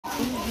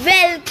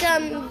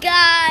Welcome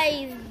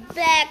guys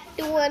back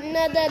to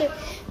another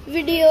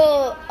video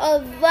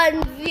of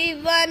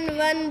 1v1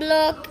 1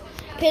 block।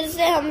 फिर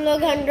से हम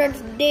लोग 100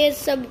 days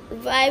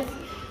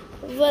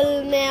सर्वाइवल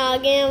में आ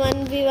गए हैं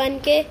 1v1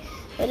 के।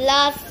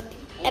 लास्ट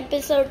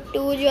एपिसोड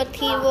 2 जो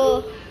थी वो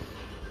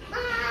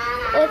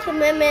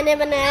उसमें मैंने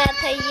बनाया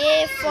था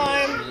ये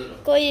फार्म,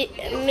 कोई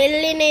मिल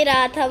ही नहीं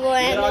रहा था वो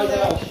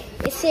एनिमल,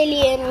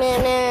 इसीलिए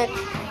मैंने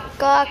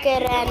कहा कि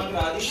रैंक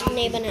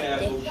नहीं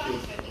बनाते।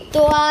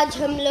 तो आज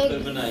हम लोग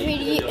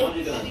वीडियो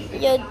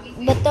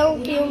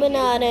बताऊं क्यों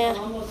बना रहे हैं,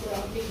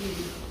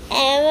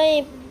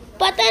 एवं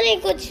पता नहीं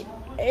कुछ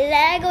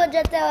लैग हो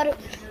जाता है और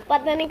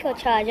पता नहीं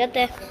कुछ आ जाता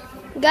है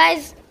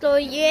गाइस। तो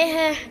ये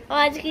है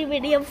आज की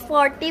वीडियो।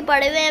 40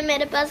 पड़े हुए हैं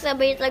मेरे पास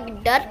अभी तक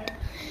डर्ट,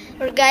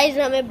 और गाइस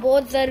हमें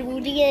बहुत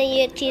ज़रूरी है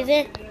ये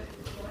चीज़ें,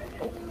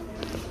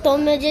 तो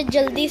मुझे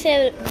जल्दी से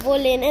वो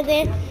लेने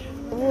दें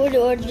वुड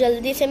और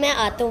जल्दी से मैं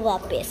आता हूँ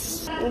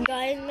वापस।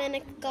 गाइस मैंने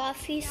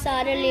काफ़ी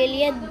सारे ले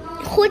लिए,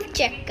 खुद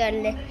चेक कर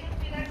ले।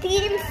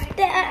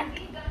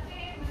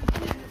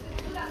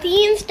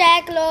 3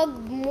 स्टैक लोग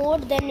मोर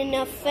देन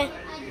इनफ है।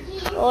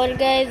 और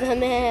गाइस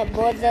हमें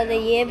बहुत ज़्यादा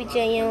ये भी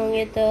चाहिए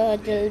होंगे, तो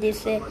जल्दी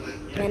से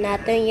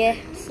बनाते हैं ये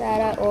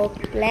सारा ओक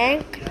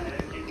प्लैंक।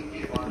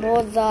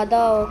 बहुत ज़्यादा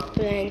ओक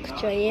प्लैंक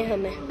चाहिए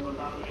हमें,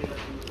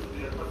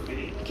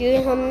 क्योंकि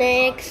हमने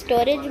एक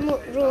स्टोरेज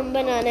रूम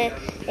बनाना है,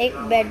 एक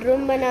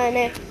बेडरूम बनाना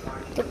है,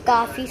 तो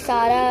काफ़ी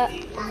सारा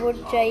वुड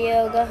चाहिए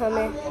होगा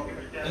हमें।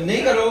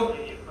 नहीं करो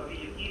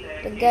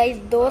तो गाइस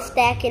 2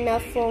 स्टैक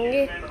इनफ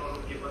होंगे।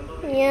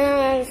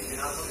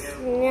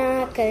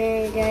 यहाँ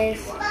करें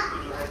गाइस,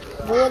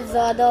 बहुत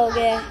ज़्यादा हो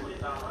गया।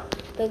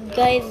 तो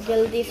गाइस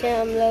जल्दी से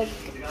हम लोग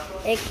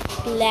एक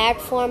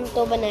प्लेटफॉर्म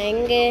तो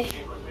बनाएंगे,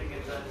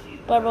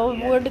 पर वो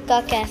वुड का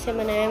कैसे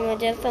बनाएं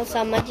मुझे तो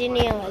समझ ही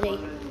नहीं आ रही।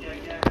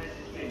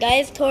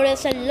 गाइस थोड़ा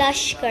सा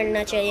लश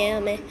करना चाहिए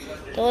हमें,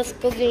 तो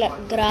उसको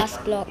ग्रास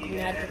ब्लॉक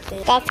बना देते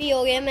हैं। काफ़ी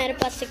हो गया मेरे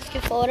पास,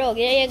 64 हो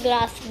गया ये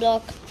ग्रास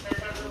ब्लॉक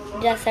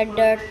जैसा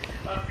डर्ट।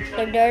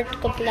 तो डर्ट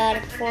को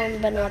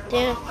प्लेटफॉर्म बनाते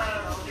हैं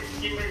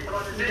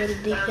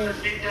जल्दी से,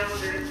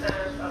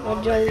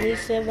 और जल्दी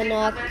से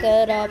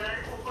बनाकर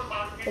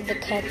आपको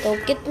दिखाता हूँ।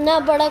 कितना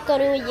बड़ा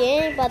करूँ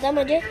ये पता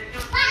मुझे,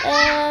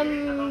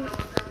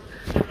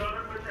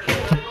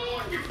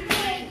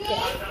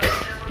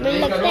 मुझे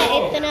लगता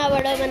है इतना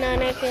बड़ा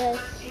बनाने के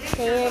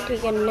सही है।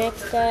 ठीक है,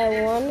 नेक्स्ट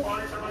है 1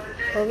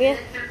 हो गया।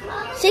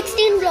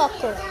 16 ब्लॉक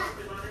को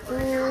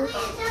 2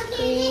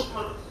 3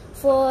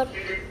 4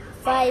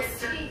 5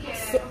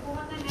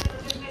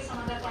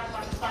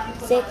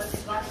 6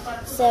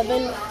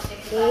 7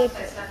 8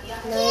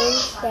 9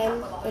 10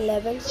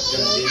 11 12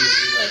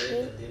 13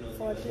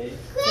 14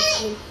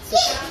 15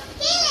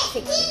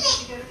 16।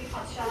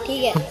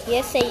 ठीक है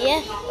ये सही है।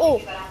 ओ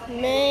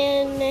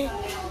मैंने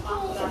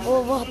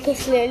वो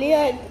वापस ले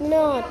लिया, इतना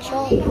अच्छा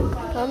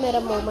था मेरा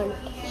मोमेंट।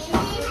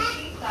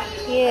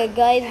 ये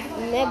गाइस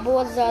मैं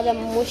बहुत ज़्यादा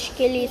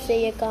मुश्किल से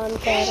ये काम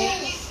कर रहा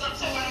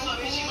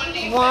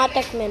हूँ। वहाँ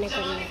तक मैंने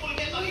करना है,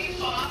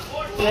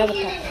 मैं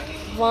बताता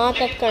वहाँ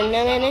तक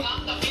करना मैंने।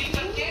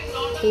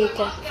 ठीक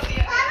है,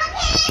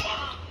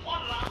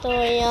 तो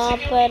यहाँ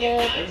पर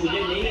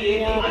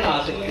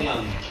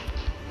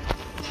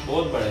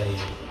बहुत बड़ा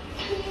है,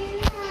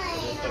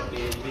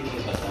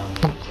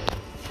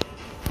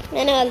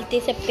 मैंने गलती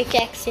से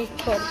पिकैक्स से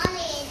छोड़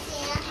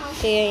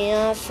के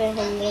यहाँ से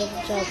हम लोग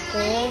जाते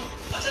हैं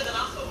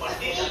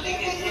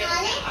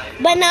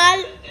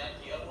बनाल।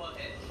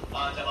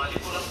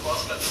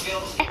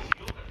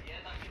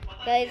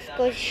 गाइस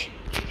कुछ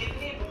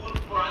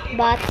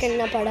बात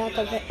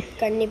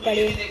करनी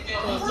पड़ी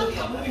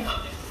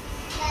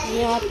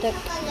यहाँ तक,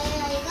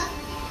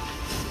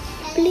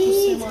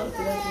 प्लीज।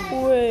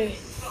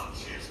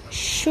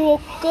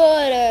 शुक्र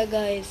है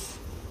गाइस,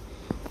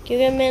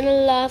 क्योंकि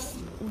मैंने लास्ट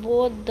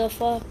बहुत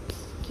दफ़ा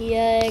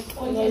किया है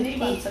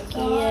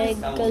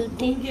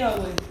गलती।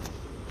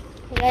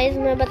 गाइस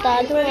मैं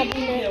बता दूँ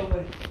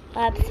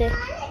आपसे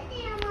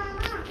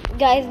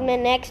गाइस, मैं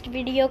नेक्स्ट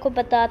वीडियो को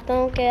बताता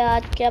हूँ कि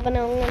आज क्या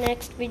बनाऊँगा।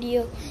 नेक्स्ट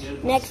वीडियो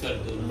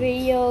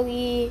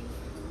होगी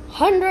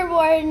 100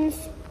 words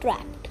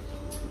trapped.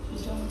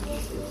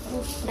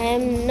 I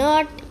am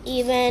not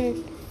even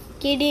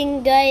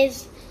kidding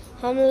guys.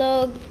 हम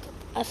लोग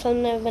असल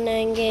में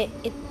बनाएंगे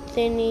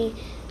इतनी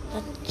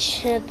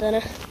अच्छी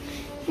तरह,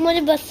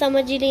 मुझे बस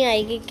समझ ही नहीं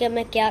आएगी कि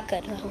मैं क्या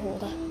कर रहा हूँ।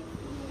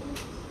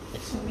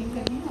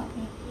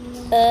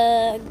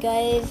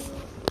 गाइस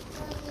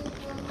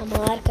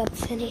हमार कब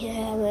से नहीं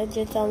है,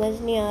 मुझे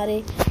समझ नहीं आ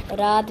रही।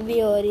 रात भी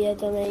हो रही है,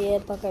 तो मैं ये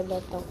पकड़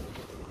लेता हूँ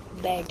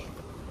बेड,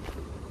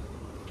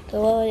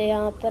 तो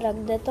यहाँ पर रख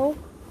देता हूँ।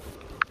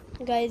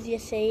 गाइस ये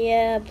सही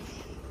है।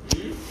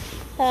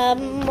 अब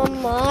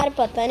मार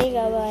पता नहीं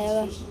कब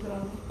आएगा।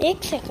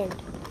 1 सेकंड,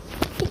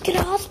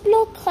 ग्रास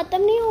ब्लॉक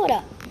खत्म नहीं हो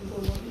रहा,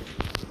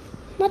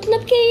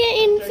 मतलब कि ये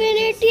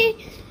इन्फिनिटी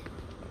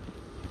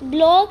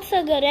ब्लॉक्स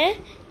अगर हैं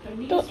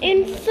तो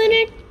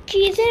इन्फिनिट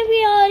चीजें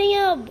भी आ रही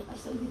हैं अब।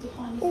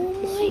 ओ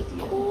माय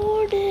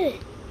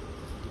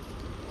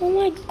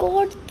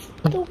गॉड,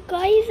 तो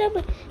गाइस अब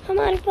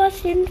हमारे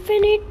पास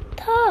इन्फिनिट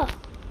था।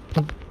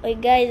 और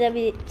गाइस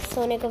अभी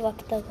सोने का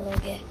वक्त तक हो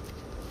गया,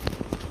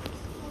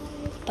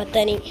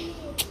 पता नहीं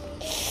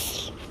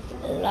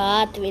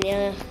रात भी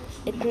नहीं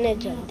इतने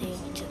जल्दी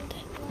हो जाता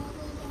है।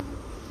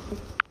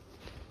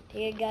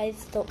 ठीक है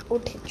गाइस, तो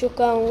उठ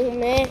चुका हूँ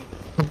मैं,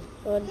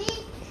 और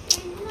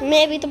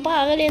मैं भी तो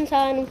पागल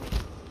इंसान हूँ,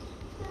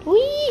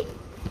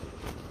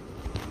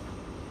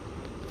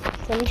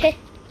 समझे?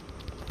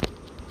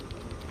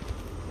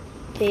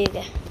 ठीक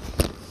है,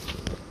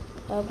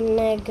 अब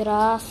मैं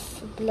ग्रास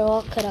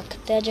ब्लॉक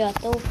रखते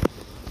जाता हूँ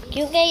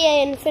क्योंकि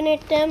ये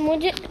इन्फिनिट है।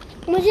 मुझे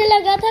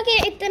लगा था कि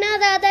इतना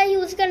ज़्यादा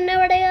यूज़ करना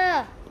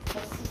पड़ेगा।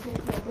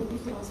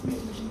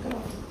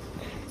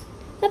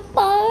 मैं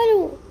पागल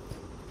हूँ,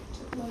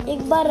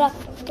 एक बार रख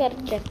कर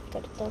चेक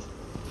करता हूँ।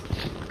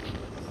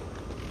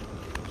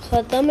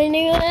 खत्म ही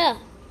नहीं होया,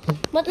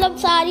 मतलब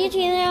सारी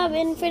चीज़ें अब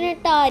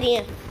इन्फिनिट आ रही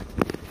हैं।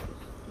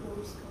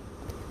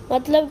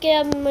 मतलब कि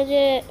अब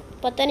मुझे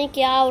पता नहीं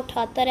क्या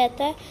उठाता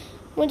रहता है।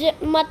 मुझे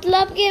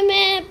मतलब कि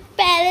मैं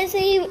पहले से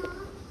ही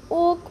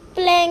ओक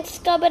प्लैंक्स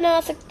का बना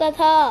सकता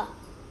था।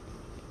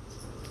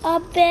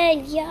 अबे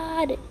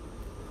यार,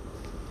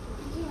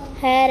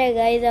 है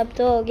गाइस, अब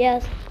तो हो गया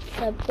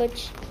सब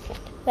कुछ।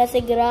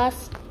 वैसे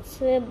ग्रास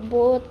से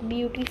बहुत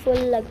ब्यूटीफुल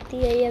लगती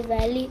है ये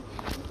वैली,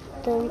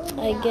 तो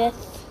आई गेस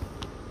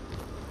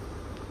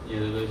ये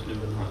इसने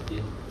बनवा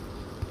दिया।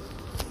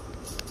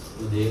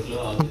 देख लो,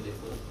 आगे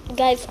देखो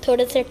गाइस,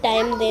 थोड़े से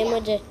टाइम दे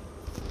मुझे।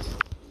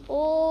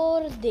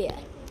 और दे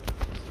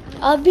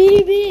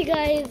अभी भी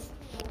गाइस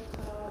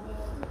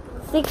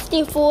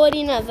 64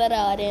 ही नजर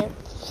आ रहे हैं।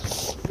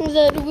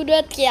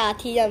 जरूरत क्या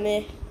थी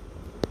हमें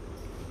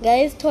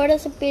गाइस? थोड़ा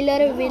सा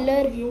पिलर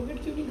विलर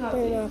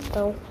बनाता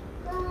हूँ,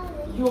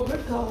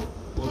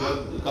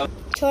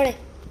 छोड़े।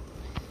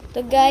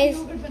 तो गाइस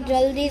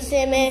जल्दी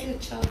से मैं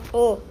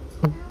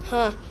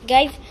हाँ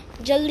गाइस,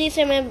 जल्दी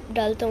से मैं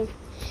डालता हूँ।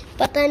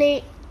 पता नहीं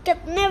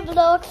कितने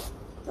ब्लॉक्स,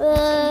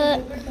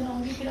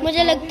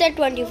 मुझे लगता है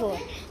 24।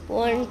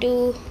 1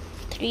 2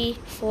 3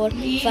 4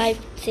 5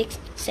 6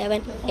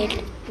 7 8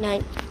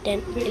 9 10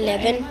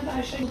 11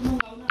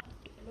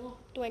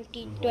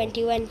 20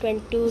 21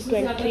 22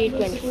 23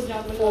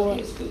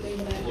 24।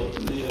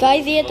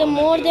 गाइस ये तो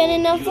मोर देन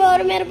इनफ है,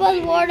 और मेरे पास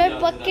वाटर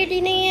बकेट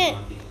ही नहीं है,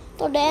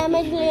 तो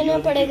डैमेज लेना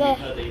पड़ेगा।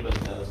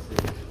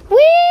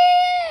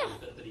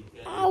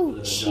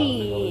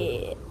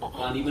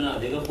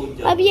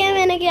 अब ये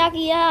मैंने क्या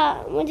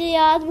किया, मुझे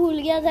याद भूल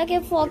गया था कि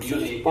फॉक्स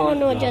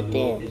स्पॉन हो जाते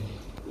हैं।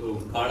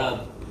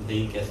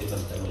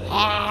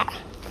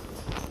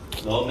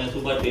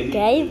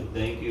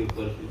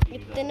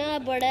 इतना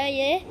बड़ा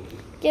ये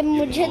कि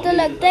मुझे तो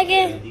लगता है कि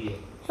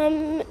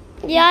हम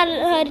यार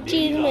हर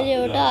चीज मुझे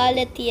उठा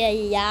लेती है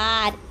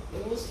यार।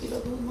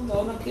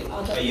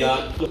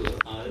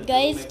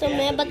 गाइस तो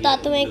मैं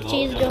बताता हूँ एक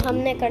चीज जो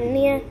हमने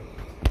करनी है।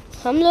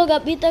 हम लोग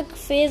अभी तक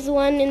फेज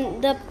 1 इन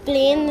द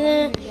प्लेन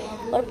हैं,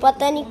 और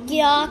पता नहीं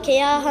क्या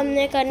क्या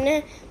हमने करना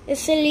है,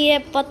 इसलिए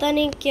पता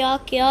नहीं क्या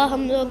क्या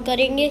हम लोग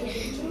करेंगे।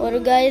 और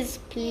गाइस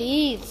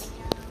प्लीज,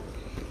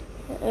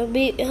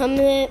 अभी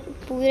हमें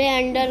पूरे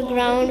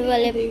अंडरग्राउंड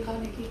वाले में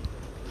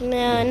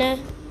आना है।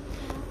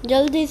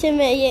 जल्दी से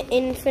मैं ये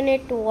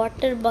इन्फिनिट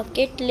वाटर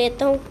बकेट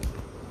लेता हूँ।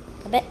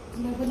 अबे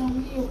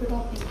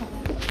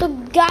तो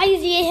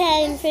गाइस ये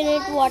है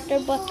इन्फिनिट वाटर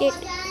बकेट।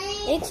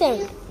 एक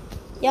सेकंड,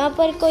 यहाँ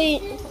पर कोई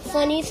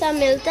फनी सा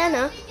मिलता है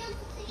ना,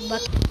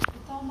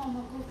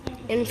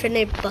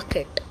 इन्फिनिट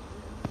बकेट।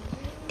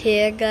 ठीक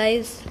है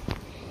गाइस,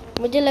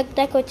 मुझे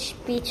लगता है कुछ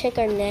पीछे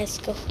करना है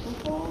इसको।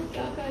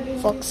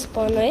 फॉक्स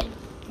स्पॉन है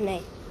नहीं,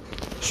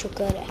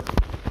 शुक्र है। 1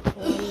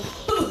 2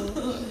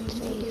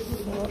 3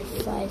 4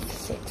 5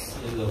 6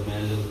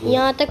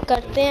 यहाँ तक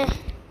करते हैं।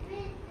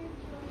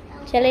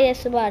 चले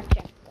इस बार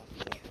चेक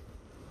करते हैं।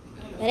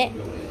 अरे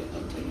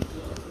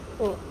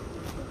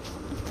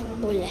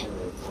बोले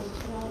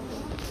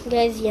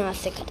गाइस यहाँ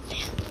से करते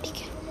हैं, ठीक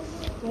है।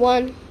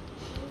 1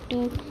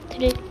 2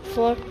 3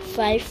 4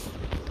 5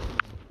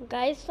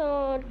 गाइस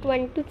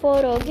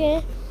 24 हो गए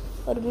हैं,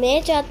 और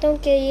मैं चाहता हूँ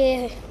कि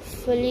ये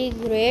फुली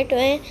ग्रेट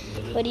है,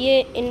 और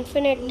ये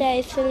इन्फिनिट है,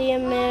 इसलिए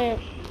मैं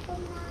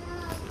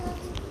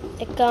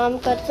एक काम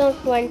करता हूँ,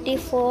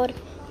 24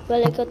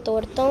 वाले को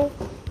तोड़ता हूँ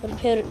और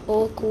फिर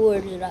ओक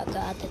वुड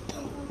लगा देता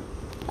हूँ।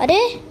 अरे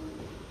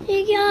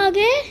ये क्या आ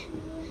गए?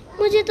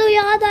 मुझे तो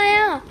याद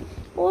आया,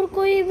 और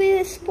कोई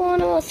भी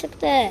स्पॉन हो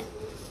सकता है।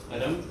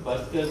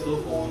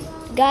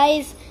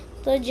 गाइस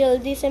तो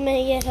जल्दी से मैं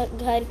ये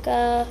घर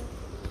का,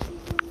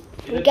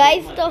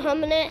 गाइस तो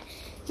हमने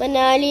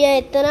बना लिया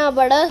इतना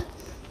बड़ा।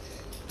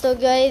 तो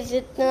गाइस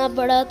इतना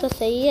बड़ा तो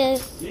सही है,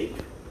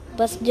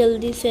 बस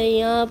जल्दी से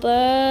यहाँ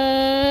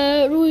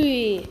पर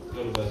ओए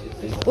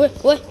ओए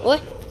ओए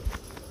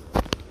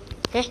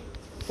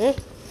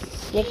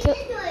देखो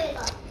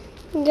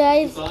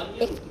गाइस,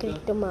 एक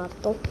क्रिट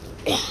मारता हूँ,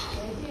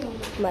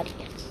 मर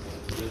गया।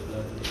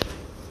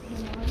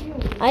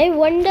 I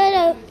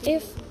wonder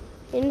if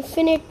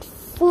infinite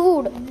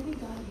food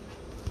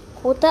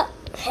होता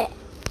है।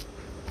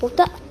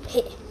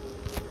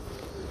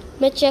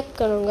 मैं चेक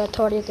करूँगा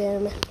थोड़ी देर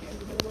में।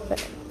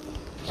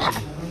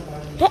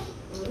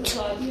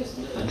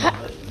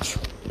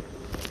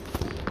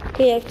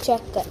 ठीक,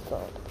 चेक करता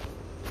हूँ।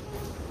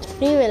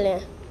 नहीं मिले।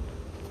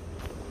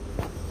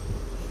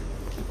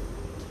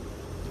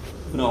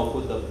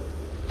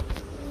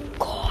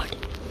 गॉड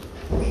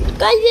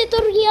गाइस, ये तो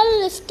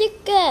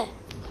रियलिस्टिक है।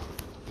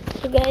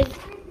 तो गाइस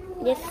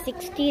ये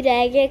 60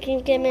 रह गया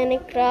क्योंकि मैंने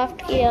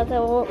क्राफ्ट किया था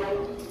वो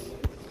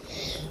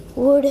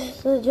वुड।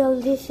 तो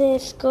जल्दी से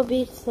इसको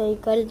भी सही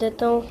कर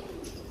देता हूँ।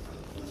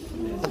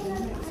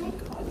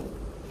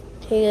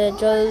 ठीक है,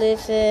 जल्दी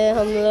से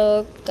हम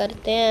लोग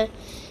करते हैं।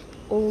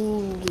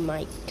 ओह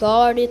माय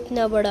गॉड,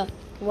 इतना बड़ा।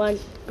 1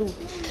 2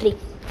 3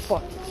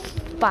 4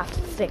 5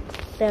 6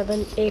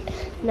 7 8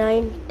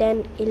 9 10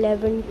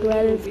 11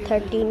 12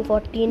 13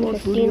 14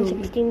 15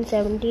 16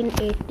 17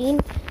 18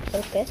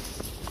 ओके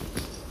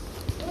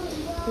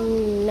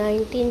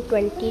 19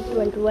 20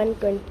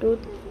 21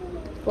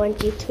 22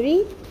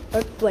 23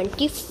 और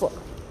 24।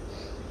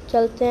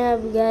 चलते हैं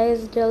अब गाइस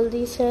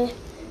जल्दी से।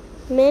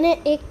 मैंने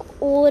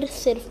एक और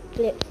सिर्फ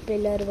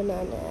पिलर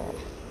बनाना है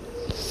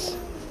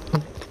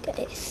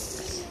गाइस।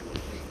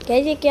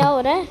 गाइस ये क्या हो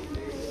रहा है?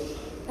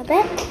 अबे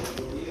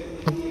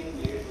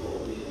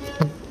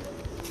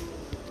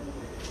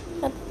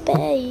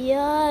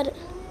यार,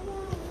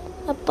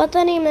 अब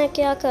पता नहीं मैं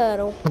क्या कर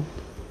रहा हूँ।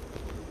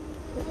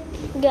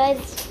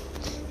 गाइस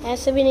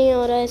ऐसे भी नहीं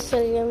हो रहा है,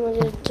 इसलिए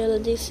मुझे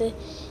जल्दी से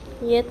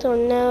ये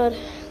तोड़ना है। और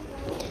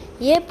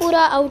ये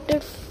पूरा आउटर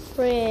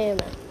फ्रेम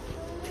है।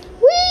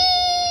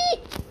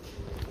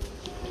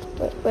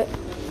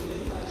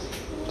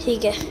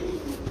 ठीक है,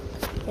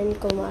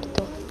 इनको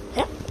मारता हूँ।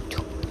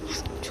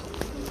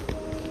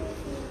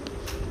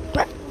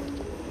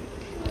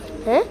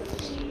 हैं?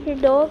 ये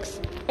डॉग्स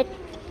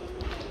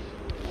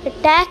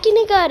अटैक ही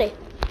नहीं कर रहे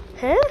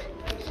हैं।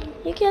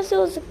 ये कैसे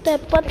हो सकता है?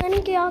 पता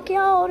नहीं क्या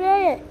क्या हो रहा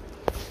है।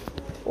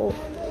 ओ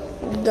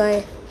गाय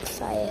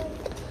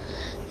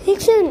शायद।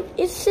 एक सेकंड,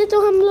 इससे तो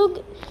हम लोग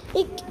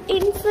एक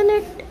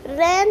इन्फिनिट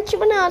रेंच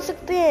बना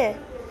सकते हैं।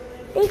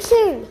 एक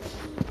सेकंड,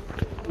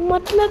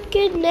 मतलब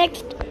कि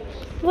नेक्स्ट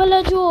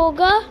वाला जो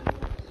होगा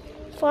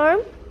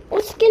फार्म,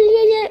 उसके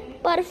लिए ये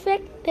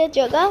परफेक्ट है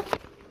जगह।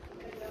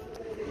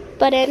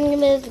 पर एंड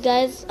में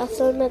गाइस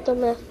असल में तो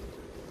मैं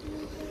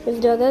इस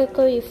जगह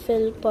को ही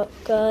फिल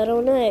कर रहा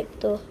हूँ ना एक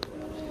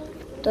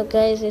तो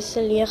गाइस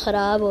इसलिए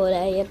ख़राब हो रहा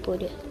है ये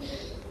पूरी।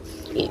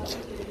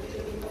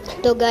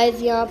 तो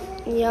गाइस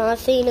यहाँ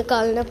से ही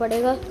निकालना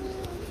पड़ेगा।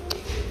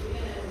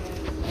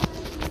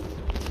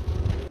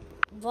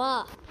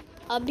 वाह,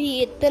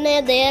 अभी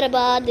इतने देर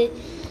बाद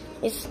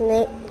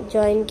इसने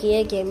ज्वाइन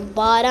किया गेम।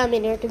 12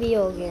 मिनट भी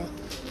हो गया,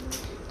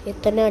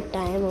 इतना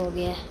टाइम हो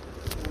गया।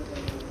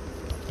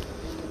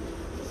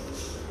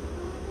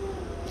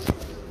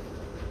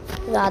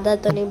 ज़्यादा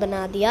तो नहीं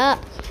बना दिया।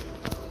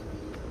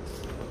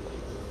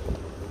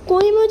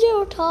 कोई मुझे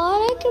उठा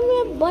रहा है कि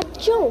मैं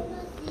बच जाऊं।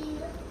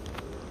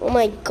 ओह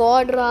माय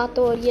गॉड, रात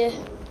हो रही है।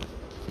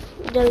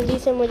 जल्दी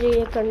से मुझे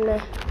ये करना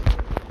है।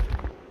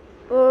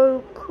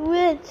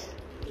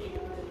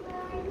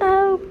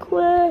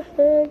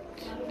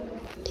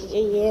 ठीक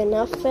है, ये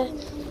इनफ है।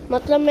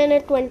 मतलब मैंने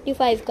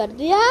 25 कर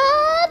दिया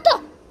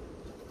था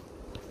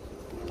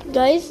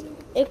गाइस।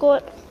 एक और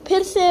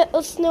फिर से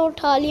उसने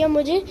उठा लिया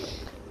मुझे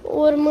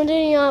और मुझे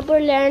यहाँ पर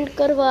लैंड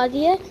करवा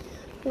दिया।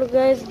 तो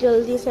गाइस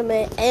जल्दी से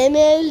मैं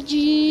MLG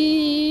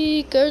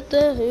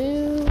करता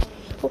हूँ।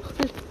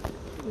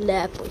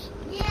 लैप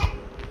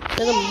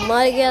तो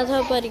मर गया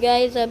था, पर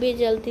गाइस अभी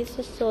जल्दी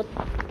से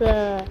सोता।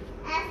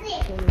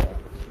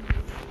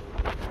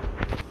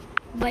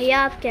 भैया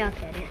आप क्या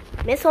कह रहे हैं?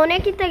 मैं सोने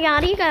की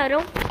तैयारी कर रहा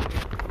हूँ।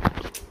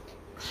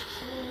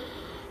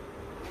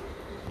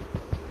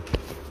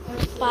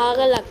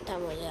 पागल लगता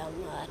मुझे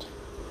हमारा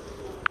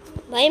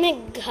भाई। मैं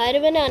घर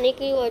बनाने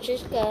की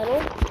कोशिश कर रहा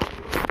हूँ।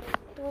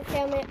 तो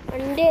क्या मैं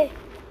अंडे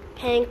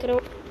फेंक रहा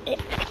हूँ?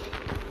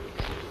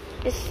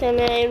 इससे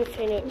मैं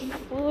इन्फिनिट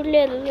फूड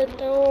ले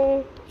लेता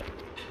हूँ।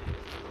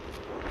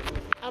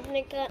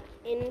 आपने कहा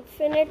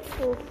इन्फिनिट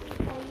फूड?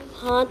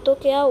 हाँ, तो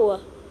क्या हुआ?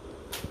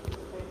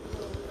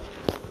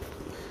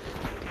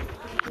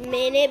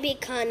 मैंने भी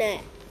खाना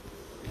है,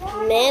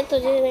 मैं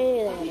तुझे नहीं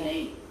दे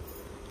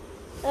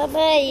रहा।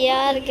 अबे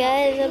यार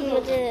गाइस, अब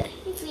मुझे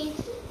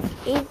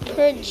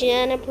ऊपर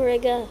जाना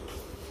पड़ेगा।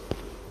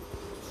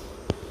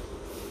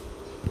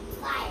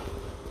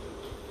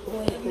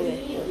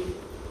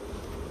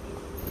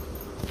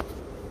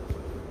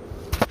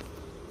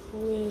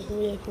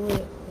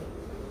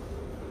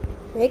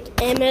 एक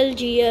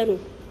MLGer हूँ।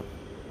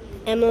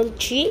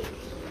 MLG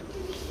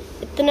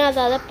इतना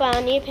ज़्यादा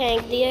पानी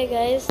फेंक दिया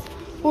गाइस।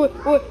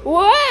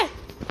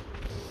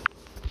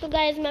 तो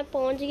गाइस मैं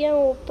पहुंच गया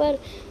हूँ ऊपर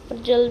और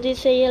जल्दी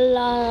से ये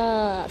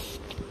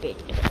लास्ट पेट।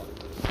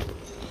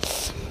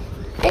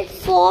 एक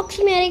फॉक्स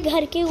मेरे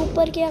घर के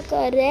ऊपर क्या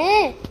कर रहा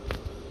है?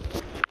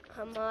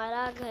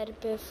 हमारा घर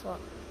पे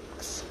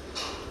फॉक्स।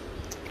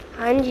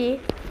 हाँ जी,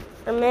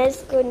 मैं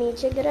इसको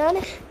नीचे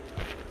गिराने।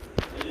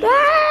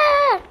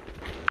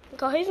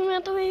 गाइस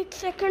मैं तो 1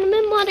 सेकंड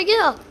में मर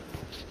गया।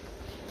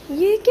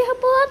 ये क्या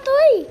बात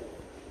हुई?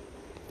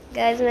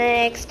 गाइस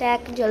मैं एक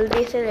स्टैक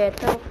जल्दी से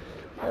लेता हूँ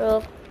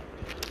और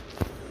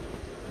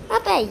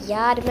अबे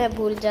यार मैं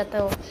भूल जाता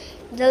हूँ,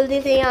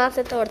 जल्दी से यहाँ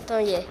से तोड़ता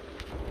हूँ ये।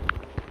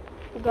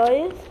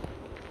 गाइस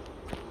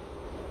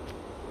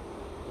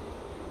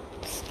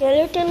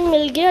स्केलेटन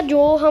मिल गया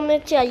जो हमें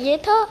चाहिए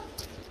था।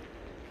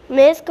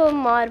 मैं इसको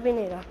मार भी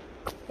नहीं रहा।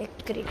 एक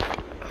क्रिट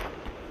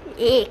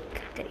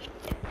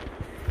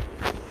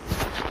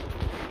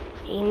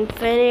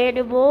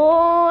इन्फिनिट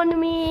बोन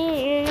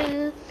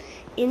मील।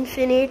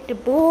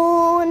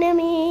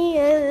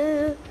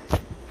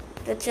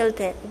 तो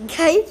चलते हैं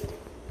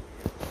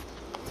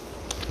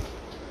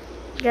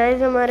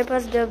गाइस हमारे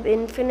पास जब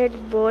इन्फिनिट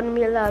बोन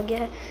मील आ गया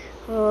है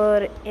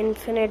और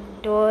इन्फिनिट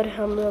डोर,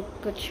 हम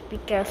लोग कुछ भी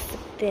कर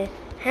सकते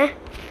हैं।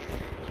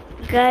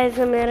 गाइस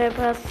मेरे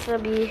पास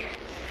अभी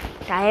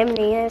टाइम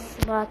नहीं है इस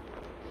बात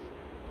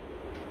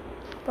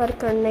पर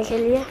करने के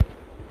लिए।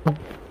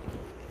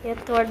 ये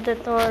तोड़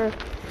देता हूँ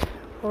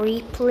और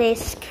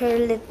रिप्लेस कर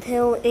लेते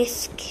हूँ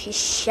इसकी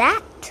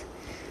शैट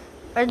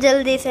और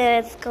जल्दी से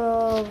इसको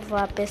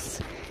वापस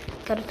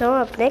करता हूँ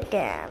अपने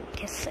कैंप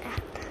के साथ।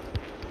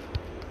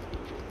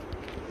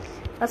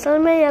 असल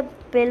में यह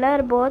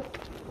पिलर बहुत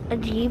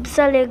अजीब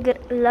सा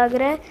लग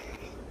रहा है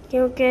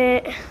क्योंकि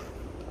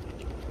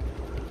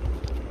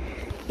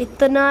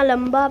इतना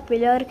लंबा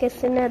पिलर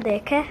किसी ने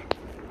देखा है।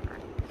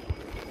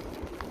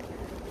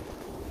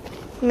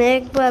 मैं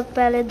एक बार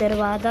पहले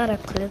दरवाज़ा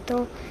रख लेता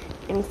हूँ।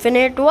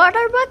 Infinite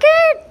water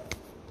bucket.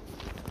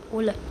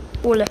 उले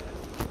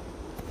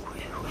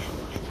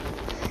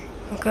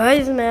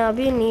गाइस मैं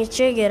अभी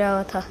नीचे गिरा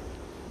हुआ था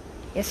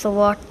इस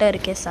वाटर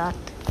के साथ।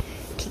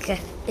 ठीक है,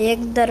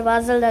 एक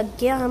दरवाज़ा लग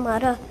गया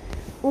हमारा।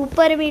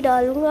 ऊपर भी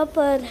डालूंगा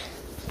पर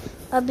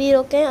अभी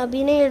रुकें,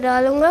 अभी नहीं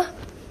डालूंगा,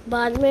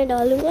 बाद में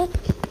डालूंगा।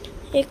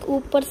 एक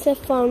ऊपर से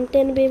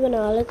फाउंटेन भी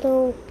बना लेता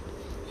हूँ।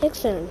 एक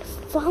सेकंड,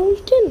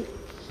 फाउंटेन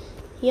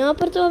यहाँ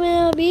पर तो मैं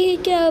अभी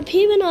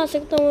बना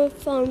सकता हूँ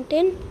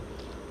फाउंटेन।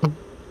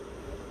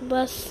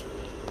 बस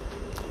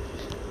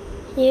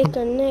ये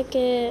करने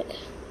के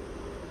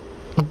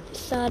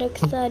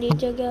सारी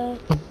जगह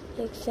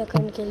एक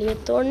सेकंड के लिए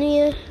तोड़नी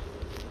है।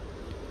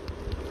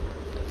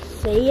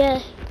 सही है,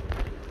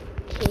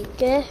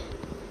 ठीक है,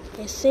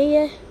 ऐसे ही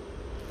है,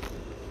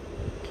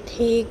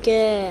 ठीक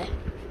है।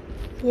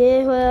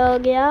 ये हो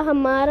गया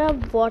हमारा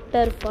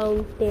वाटर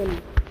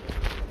फाउंटेन।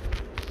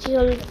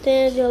 चलते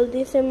हैं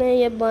जल्दी से, मैं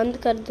ये बंद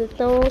कर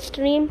देता हूँ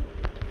स्ट्रीम।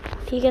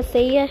 ठीक है,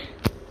 सही है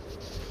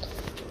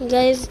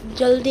गाइस,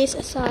 जल्दी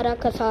से सारा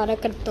का सारा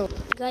करता हूँ।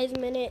 गाइस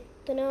मैंने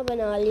इतना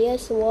बना लिया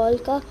इस वॉल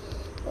का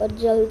और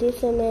जल्दी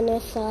से मैंने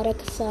सारा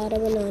का सारा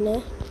बनाना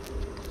है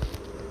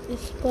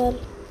इस पर।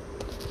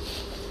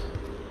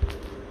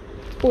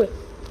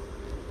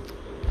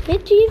 ये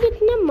चीज़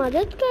इतना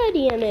मदद कर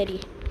रही है मेरी।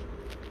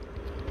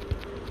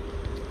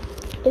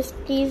 इस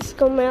चीज़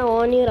को मैं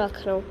ऑन ही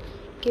रख रहा हूँ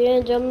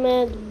कि जब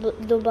मैं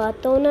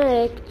दबाता हूँ ना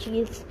एक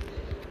चीज़,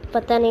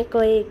 पता नहीं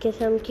कोई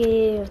किस्म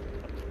की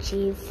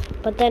चीज़,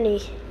 पता नहीं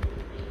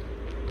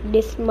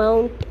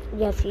डिसमाउंट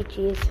जैसी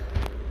चीज़,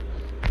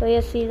 तो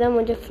ये सीधा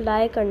मुझे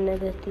फ्लाई करने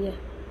देती है।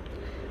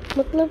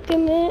 मतलब कि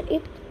मैं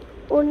एक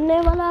उड़ने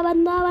वाला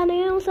बंदा बन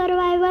गया हूँ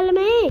सर्वाइवल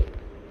में।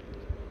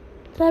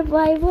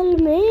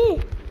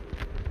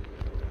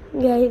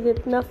 गाइस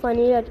इतना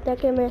फनी लगता है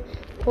कि मैं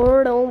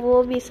उड़ रहा हूँ,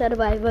 वो भी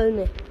सर्वाइवल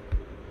में।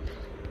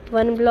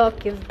 One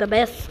block is the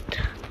best.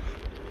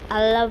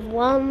 I love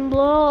one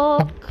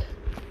block.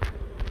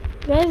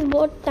 Guys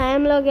बहुत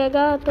टाइम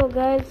लगेगा, तो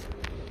गाइस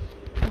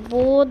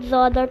बहुत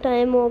ज़्यादा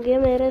टाइम हो गया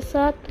मेरे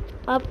साथ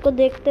आपको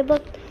देखते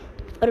वक्त।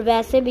 और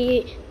वैसे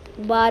भी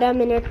 12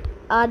 मिनट,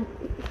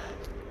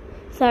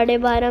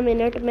 12.5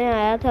 मिनट में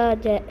आया था।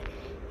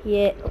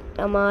 ये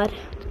अमार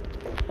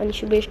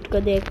अंशुबिष्ट को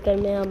देखकर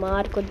मैं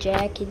अमार को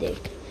जैक ही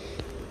देख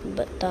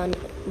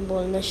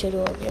बोलना शुरू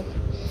हो गया।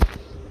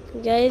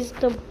 गाइस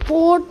तो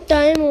बहुत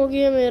टाइम हो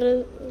गया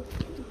मेरे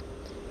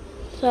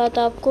साथ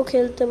आपको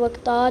खेलते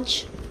वक्त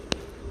आज।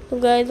 तो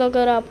गाइस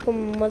अगर आपको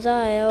मज़ा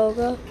आया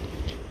होगा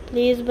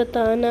प्लीज़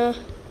बताना।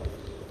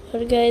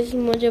 और गाइस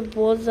मुझे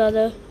बहुत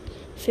ज़्यादा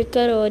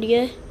फिक्र हो रही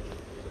है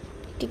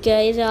कि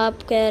गाइस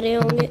आप कह रहे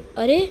होंगे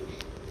अरे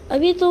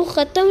अभी तो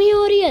ख़त्म ही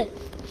हो रही है।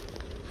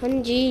 हाँ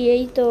जी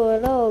यही तो हो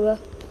रहा होगा,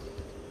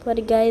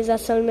 पर गाइस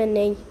असल में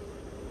नहीं,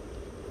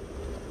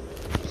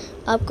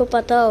 आपको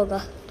पता होगा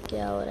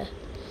क्या हो रहा है।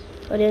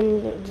 और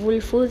इन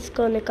वुल्फूज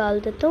को निकाल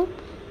देता हूँ।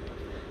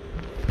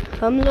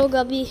 हम लोग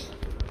अभी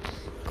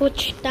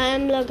कुछ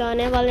टाइम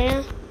लगाने वाले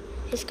हैं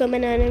इसको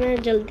बनाने में,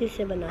 जल्दी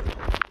से बना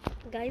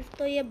गाइस।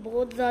 तो ये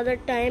बहुत ज़्यादा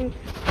टाइम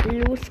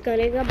लूज़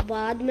करेगा,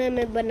 बाद में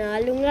मैं बना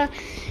लूँगा।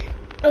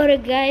 और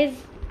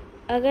गाइस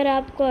अगर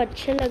आपको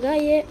अच्छा लगा,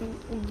 ये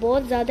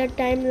बहुत ज़्यादा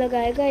टाइम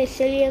लगाएगा,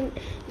 इसलिए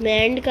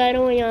मैं एंड कर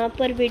रहा हूँ यहाँ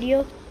पर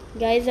वीडियो।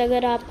 गाइस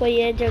अगर आपको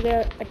ये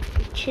जगह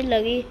अच्छी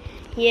लगी,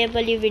 ये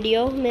वाली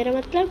वीडियो मेरा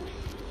मतलब,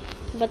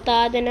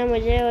 बता देना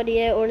मुझे। और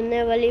ये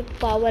उड़ने वाली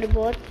पावर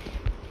बहुत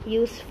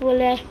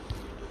यूज़फुल है।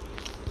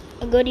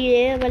 अगर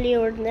ये वाली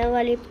उड़ने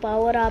वाली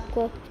पावर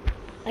आपको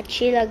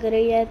अच्छी लग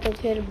रही है तो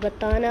फिर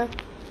बताना।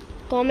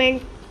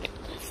 कमेंट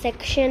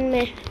सेक्शन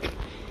में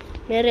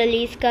मैं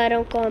रिलीज़ कर रहा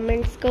हूँ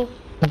कमेंट्स को।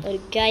 और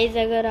गाइस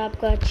अगर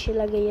आपको अच्छी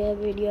लगी ये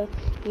वीडियो,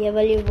 ये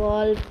वाली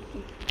वॉल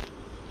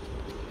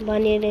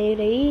बनी नहीं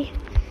रही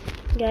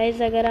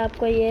गाइस, अगर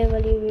आपको ये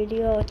वाली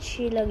वीडियो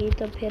अच्छी लगी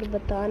तो फिर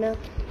बताना,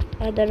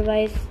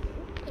 otherwise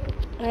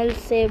I'll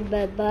say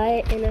bye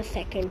bye in a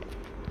second.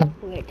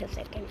 Wait a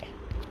second.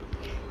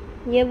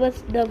 ये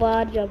बस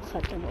दीवार जब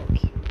ख़त्म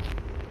होगी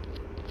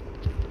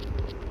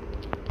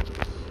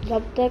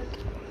जब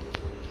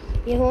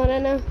तक ये होना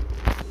ना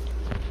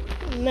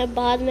मैं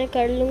बाद में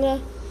कर लूँगा,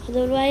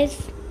 अदरवाइज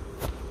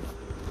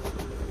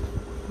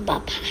बाय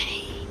बाय।